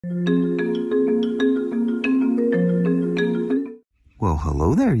Well,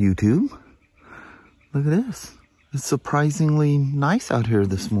 hello there, YouTube. Look at this. It's surprisingly nice out here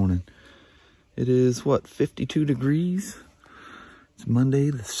this morning. It is, what, 52 degrees? It's Monday,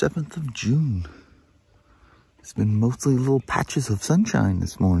 the 7th of June. It's been mostly little patches of sunshine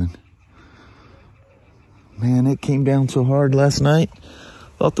this morning. Man, it came down so hard last night.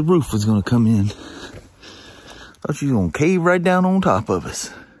 Thought the roof was going to come in. Thought she was going to cave right down on top of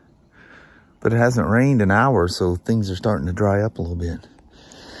us. But it hasn't rained in hours, so things are starting to dry up a little bit.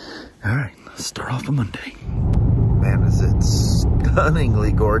 All right, let's start off a Monday. Man, is it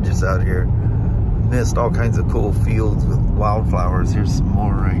stunningly gorgeous out here. Missed all kinds of cool fields with wildflowers. Here's some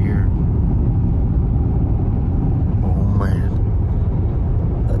more right here. Oh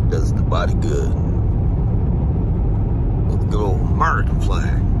man, that does the body good. With a good old American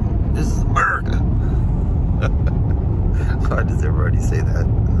flag. This is America. Why does everybody say that?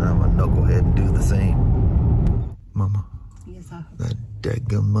 And I'm gonna knucklehead and do the same. Mama. Yes, I hope. That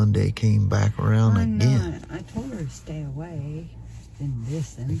daggum Monday came back around again. I told her to stay away. Didn't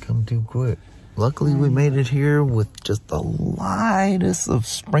listen. They come too quick. Luckily, we made it here with just the lightest of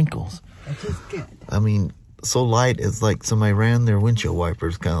sprinkles. Which is good. I mean, so light it's like somebody ran their windshield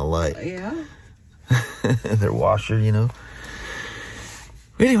wipers kind of light. Yeah. Their washer, you know.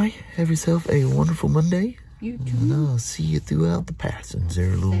 Anyway, have yourself a wonderful Monday. You too. And I'll see you throughout the passings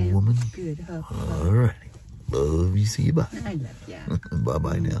there, little woman. Good. Alrighty. Love you. See you. Bye. I love you.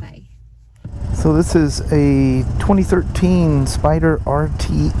 Bye-bye now. Bye. So this is a 2013 Spyder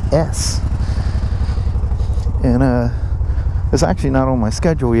RTS. And it's actually not on my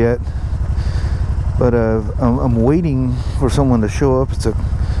schedule yet. But I'm waiting for someone to show up. It's a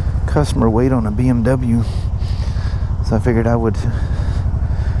customer wait on a BMW. So I figured I would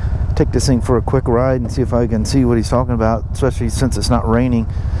take this thing for a quick ride and see if I can see what he's talking about, especially since it's not raining.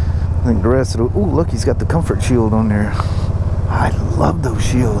 I think the rest of the... Oh, look, he's got the comfort shield on there. I love those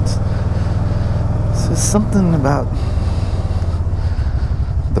shields. It's just something about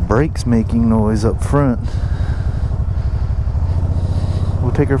the brakes making noise up front.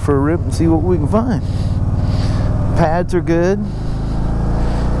 We'll take her for a rip and see what we can find. Pads are good.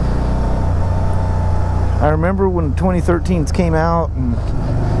 I remember when 2013s came out and,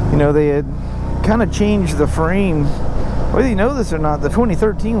 you know, they had kind of changed the frame. Whether you know this or not, the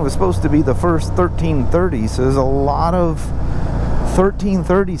 2013 was supposed to be the first 1330. So there's a lot of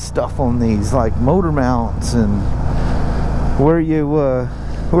 1330 stuff on these, like motor mounts and where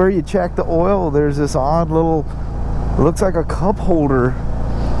you check the oil. There's this odd little, it looks like a cup holder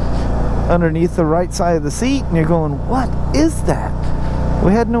underneath the right side of the seat, and you're going, what is that?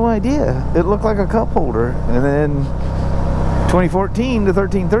 We had no idea. It looked like a cup holder. And then 2014, the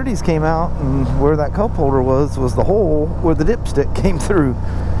 1330s came out, and where that cup holder was the hole where the dipstick came through.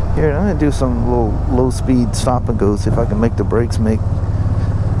 Here, I'm gonna do some little low-speed stop and go, see if I can make the brakes make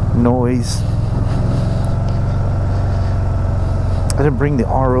noise. I didn't bring the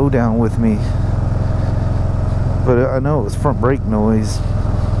RO down with me, but I know it was front brake noise.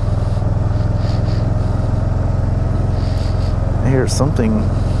 I hear something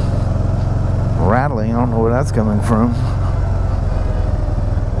rattling. I don't know where that's coming from.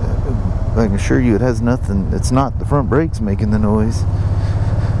 I can assure you it has nothing. It's not the front brakes making the noise.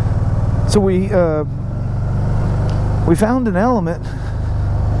 So we found an element,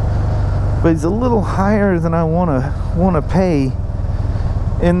 but it's a little higher than I wanna pay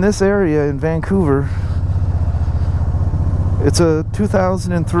in this area in Vancouver. It's a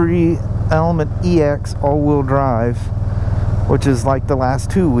 2003 Element EX all-wheel drive, which is like the last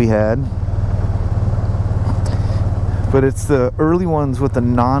two we had. But it's the early ones with the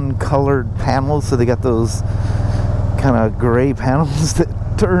non-colored panels, so they got those kind of gray panels that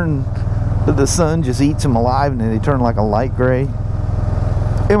turn, the sun just eats them alive and then they turn like a light gray.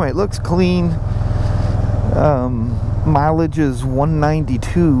 Anyway, it looks clean. Mileage is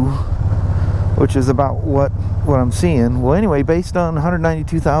 192, which is about what I'm seeing. Well, anyway, based on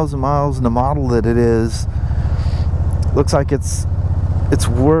 192,000 miles and the model that it is, looks like it's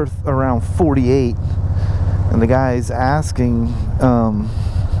worth around 48. And the guy's asking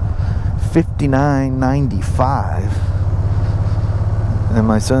 $59.95. And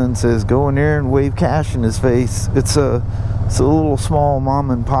my son says, go in there and wave cash in his face. It's a little small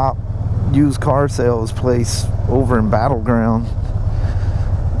mom and pop used car sales place over in Battleground.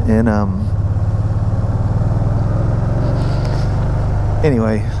 And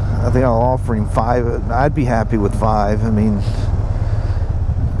anyway, I think I'll offer him 5. I'd be happy with 5. I mean,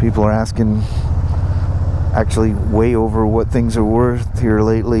 people are asking actually way over what things are worth here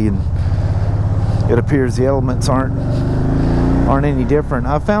lately, and it appears the elements aren't aren't any different.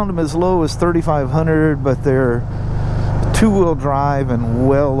 I found them as low as 3,500, but they're two-wheel drive and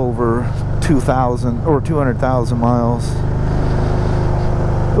well over 2,000 or 200,000 miles.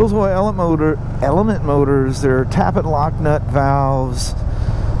 Those are element motors. They're tappet lock nut valves.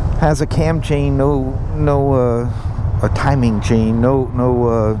 Has a cam chain, a timing chain,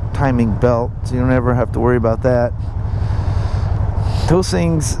 no timing belt, so you don't ever have to worry about that. Those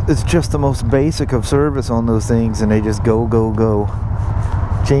things, it's just the most basic of service on those things, and they just go.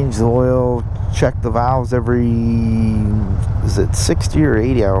 Change the oil, check the valves every, is it 60 or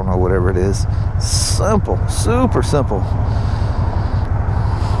 80? I don't know, whatever it is. Simple, super simple.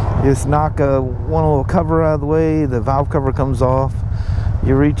 You just knock one little cover out of the way, the valve cover comes off.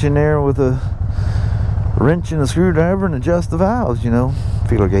 You reach in there with a wrench and a screwdriver and adjust the valves, you know.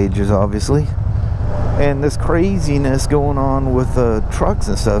 Feeler gauges, obviously. And this craziness going on with trucks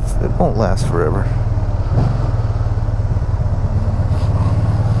and stuff, it won't last forever.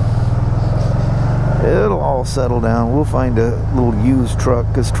 It'll all settle down. We'll find a little used truck,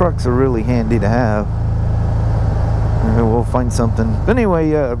 because trucks are really handy to have. And we'll find something. But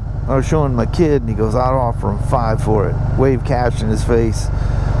anyway, I was showing my kid, and he goes, I'd offer him $5 for it. Wave cash in his face.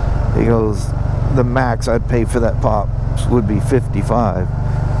 He goes, the max I'd pay for that pop would be $55.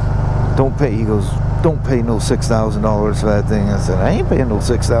 Don't pay, he goes, don't pay no $6,000 for that thing. I said, I ain't paying no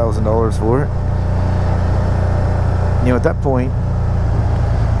 $6,000 for it. You know, at that point,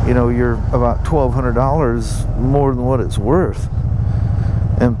 you know, you're about $1,200 more than what it's worth.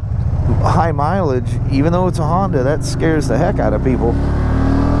 And high mileage, even though it's a Honda, that scares the heck out of people.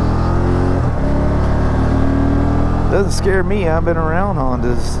 Doesn't scare me. I've been around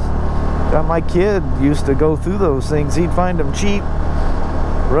Hondas. My kid used to go through those things. He'd find them cheap,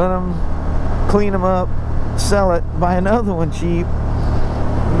 run them, clean them up, sell it, buy another one cheap.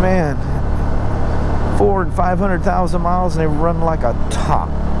 Man, 400,000 and 500,000 miles, and they run like a top.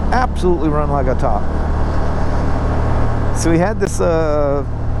 Absolutely run like a top. So we had this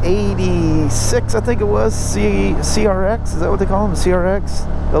 86, I think it was, CRX. Is that what they call them? CRX?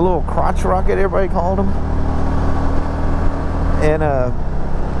 The little crotch rocket everybody called them. And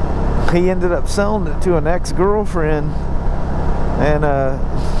he ended up selling it to an ex-girlfriend, and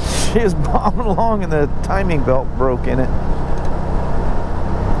she was bombing along and the timing belt broke in it.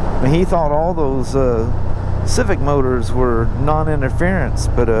 And he thought all those Civic motors were non-interference,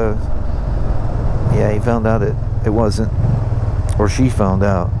 but yeah, he found out it wasn't, or she found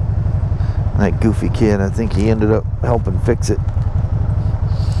out. That goofy kid, I think he ended up helping fix it.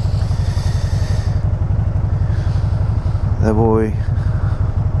 That boy,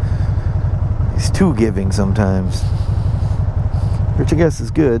 he's too giving sometimes, which I guess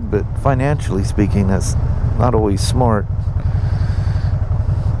is good, but financially speaking, that's not always smart.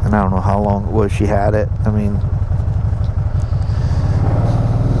 And I don't know how long it was she had it. I mean,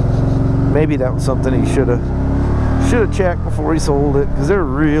 maybe that was something he should have checked before he sold it, because they're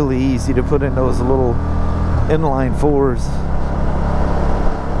really easy to put in those little inline fours.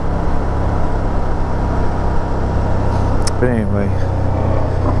 But anyway,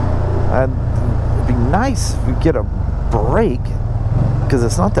 it'd be nice if we get a break, because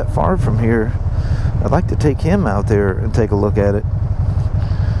it's not that far from here. I'd like to take him out there and take a look at it.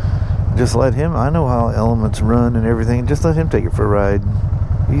 Just let him, I know how elements run and everything, just let him take it for a ride.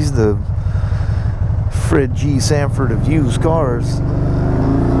 He's the Fred G. Sanford of used cars.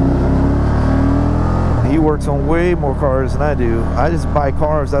 He works on way more cars than I do. I just buy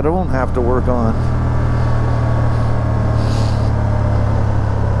cars I don't have to work on.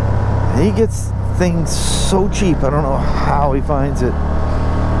 He gets things so cheap, I don't know how he finds it.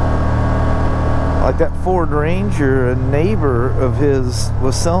 Like that Ford Ranger, a neighbor of his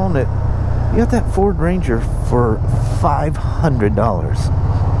was selling it. You got that Ford Ranger for $500.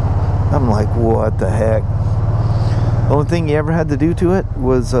 I'm like, what the heck? The only thing you ever had to do to it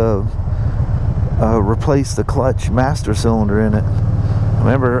was replace the clutch master cylinder in it. I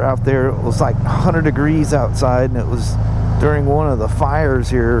remember out there, it was like 100 degrees outside, and it was during one of the fires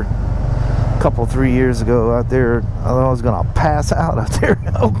here a couple, 3 years ago out there. I thought I was gonna pass out there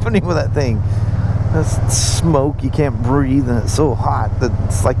opening with that thing. That's smoke, you can't breathe, and it's so hot that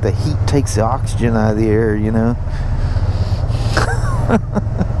it's like the heat takes the oxygen out of the air, you know.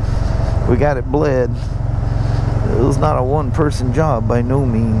 We got it bled. It was not a one-person job by no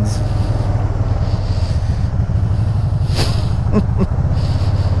means.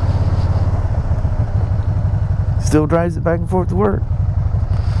 Still drives it back and forth to work.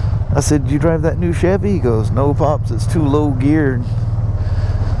 I said, "Do you drive that new Chevy?" He goes, "No, Pops, it's too low geared."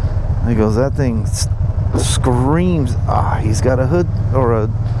 He goes, "That thing screams." He's got a hood or a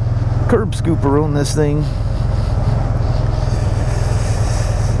curb scooper on this thing.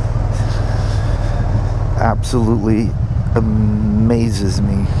 absolutely amazes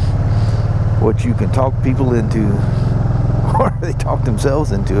me what you can talk people into, or they talk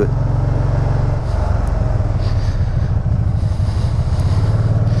themselves into it.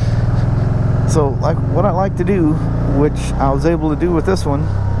 So, like, what I like to do, which I was able to do with this one,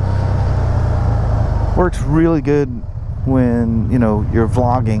 works really good when, you know, you're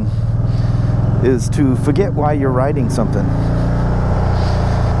vlogging, is to forget why you're writing something.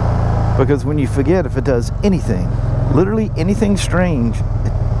 Because when you forget, if it does anything, literally anything strange,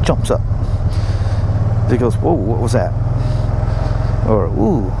 it jumps up. It goes, whoa, what was that? Or,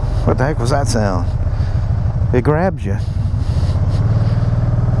 ooh, what the heck was that sound? It grabs you.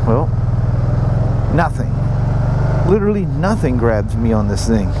 Well, nothing. Literally nothing grabs me on this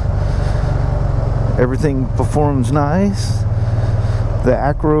thing. Everything performs nice. The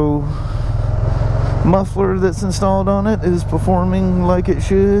acro muffler that's installed on it is performing like it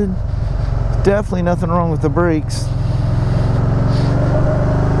should. Definitely nothing wrong with the brakes.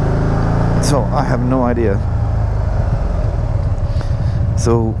 So I have no idea.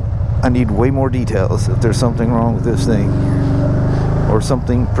 So I need way more details if there's something wrong with this thing, or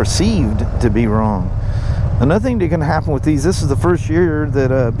something perceived to be wrong. Another thing that can happen with these, this is the first year that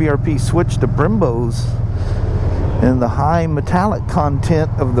BRP switched to Brimbos, and the high metallic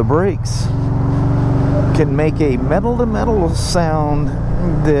content of the brakes can make a metal-to-metal sound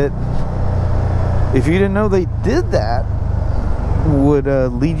that, if you didn't know they did that, would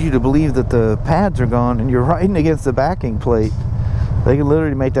lead you to believe that the pads are gone and you're riding against the backing plate. They can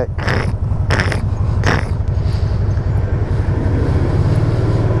literally make that.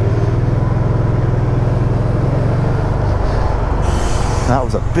 That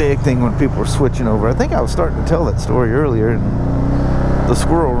was a big thing when people were switching over. I think I was starting to tell that story earlier, and the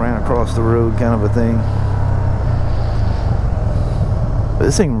squirrel ran across the road, kind of a thing. But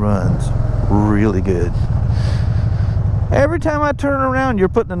this thing runs really good. Every time I turn around, you're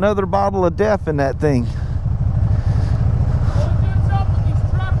putting another bottle of Def in that thing.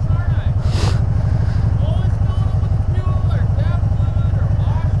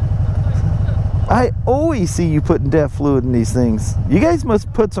 I always see you putting Def fluid in these things. You guys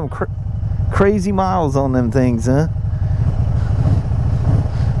must put some crazy miles on them things, huh?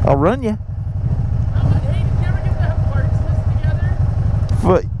 I'll run you. Hey, did you ever get that parts list together?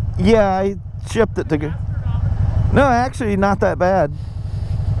 But yeah, I shipped it to go. No, actually, not that bad.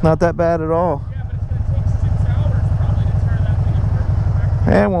 Not that bad at all. Yeah, but it's going to take 6 hours probably to tear that thing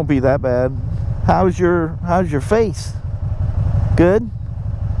apart. It won't be that bad. How's your face? Good?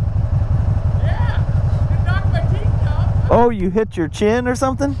 Yeah, it knocked my teeth out. Oh, you hit your chin or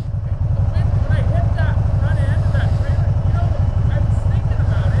something? When I hit that front end of that trailer, you know, I was thinking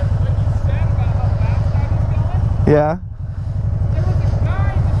about it when you said about how fast I was going. Yeah. There was a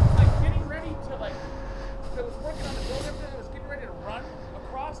guy that was like getting ready to that was working on the building that was getting ready to run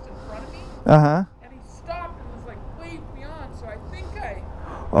across in front of me. Uh-huh. And he stopped and was like way beyond, so I think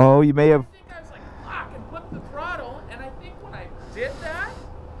Oh, you may have... I was like, fuck, and put the throttle, and I think when I did that,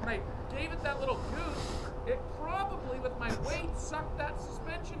 when I gave it that little goose, it probably, with my weight, sucked that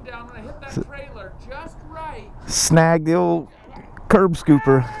suspension down when I hit that trailer just right. Snagged the old curb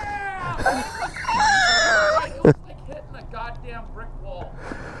scooper. Yeah! It was like hitting a goddamn brick wall.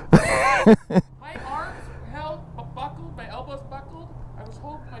 My arms buckled, my elbows buckled. I was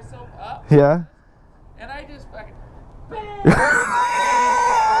holding myself up. Yeah. And I just fucking...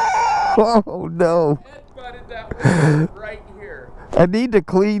 Oh, no. Head butted that windshield right here. I need to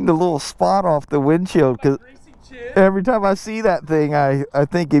clean the little spot off the windshield, because Greasy chin. every time I see that thing, I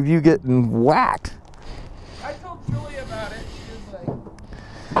think of you getting whacked. I told Julie about it. She was like,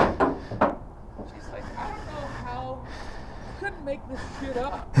 I don't know how you couldn't make this shit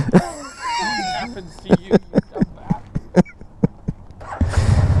up. What happens to you, you dumb bastard?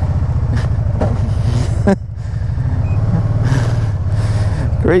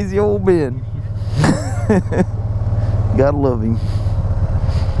 Crazy old Ben. Gotta love him.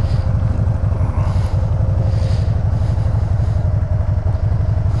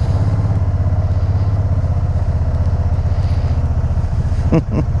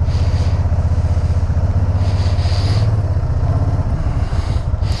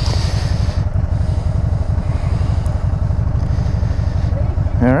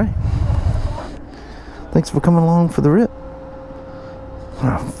 All right. Thanks for coming along for the rip.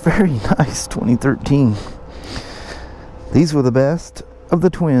 Oh, very nice 2013. These were the best of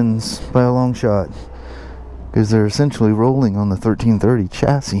the twins by a long shot, because they're essentially rolling on the 1330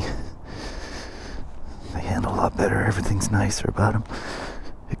 chassis. They handle a lot better. Everything's nicer about them,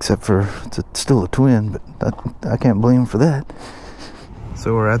 except for it's still a twin, but I can't blame them for that.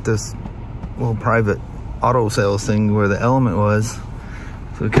 So we're at this little private auto sales thing where the Element was.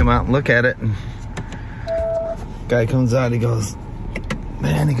 So we come out and look at it, and guy comes out, he goes,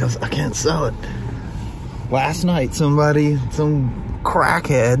 man, he goes, I can't sell it. Last night, some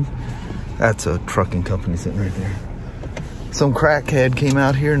crackhead, that's a trucking company sitting right there. Some crackhead came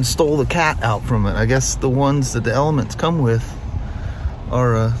out here and stole the cat out from it. I guess the ones that the Elements come with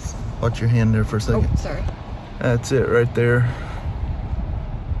are, watch your hand there for a second. Oh, sorry. That's it right there.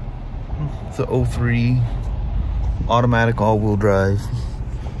 It's a 03 automatic all-wheel drive.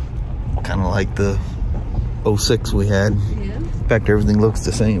 Kind of like the 06 we had. Yeah. In fact, everything looks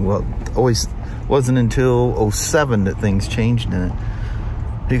the same. Well, always wasn't until 07 that things changed in it.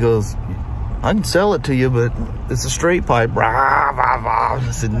 He goes, I can sell it to you, but it's a straight pipe. Rah, rah, rah.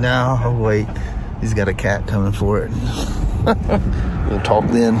 I said, no, I'll wait. He's got a cat coming for it. We'll talk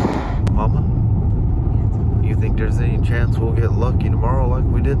then. Mama, you think there's any chance we'll get lucky tomorrow like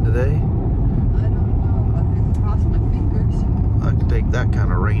we did today? I don't know. I can cross my fingers. I can take that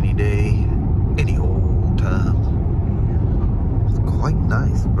kind of rainy day any old time. It's quite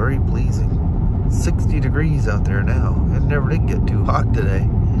nice, very pleasing. 60 degrees out there now. It never did get too hot today.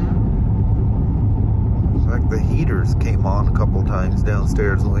 In fact, the heaters came on a couple times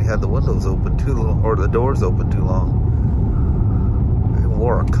downstairs when we had the windows open too long, or the doors open too long. I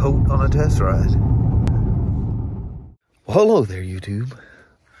wore a coat on a test ride. Well, hello there, YouTube.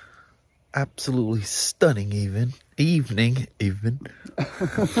 Absolutely stunning evening.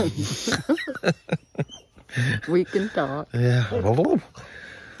 We can talk. Yeah.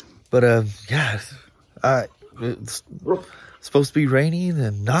 But yeah, it's supposed to be rainy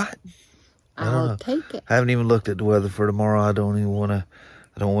and not. I'll take it. I haven't even looked at the weather for tomorrow. I don't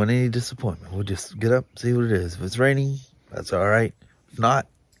want any disappointment. We'll just get up, see what it is. If it's raining, that's all right. If not,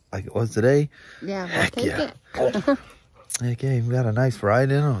 like it was today, Yeah, heck we'll take yeah. it. Heck yeah, we got a nice ride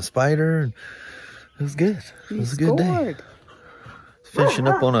in on a Spyder, and it was good. It was a good day. Finishing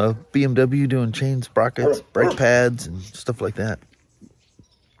up on a BMW, doing chain sprockets, brake pads, and stuff like that.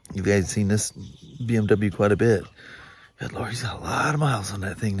 You guys seen this BMW quite a bit. Good Lord, he's got a lot of miles on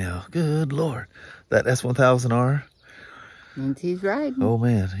that thing now. Good Lord. That S1000R. And he's riding. Oh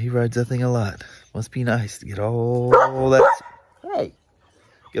man, he rides that thing a lot. Must be nice to get all that, hey,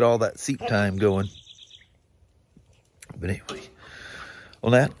 get all that seat time going. But anyway,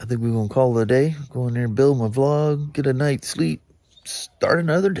 on that, I think we're going to call it a day. Go in there and build my vlog, get a night's sleep, start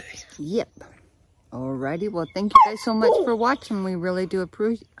another day. Yep. Alrighty, well, thank you guys so much for watching. We really do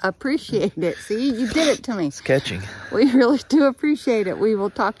appreciate it. See, you did it to me. It's catching. We really do appreciate it. We will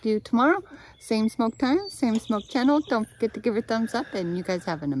talk to you tomorrow. Same smoke time, same smoke channel. Don't forget to give it a thumbs up. And you guys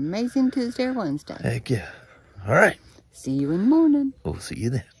have an amazing Tuesday or Wednesday. Heck yeah. All right. See you in the morning. We'll see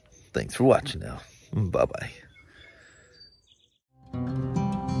you then. Thanks for watching now. Bye-bye.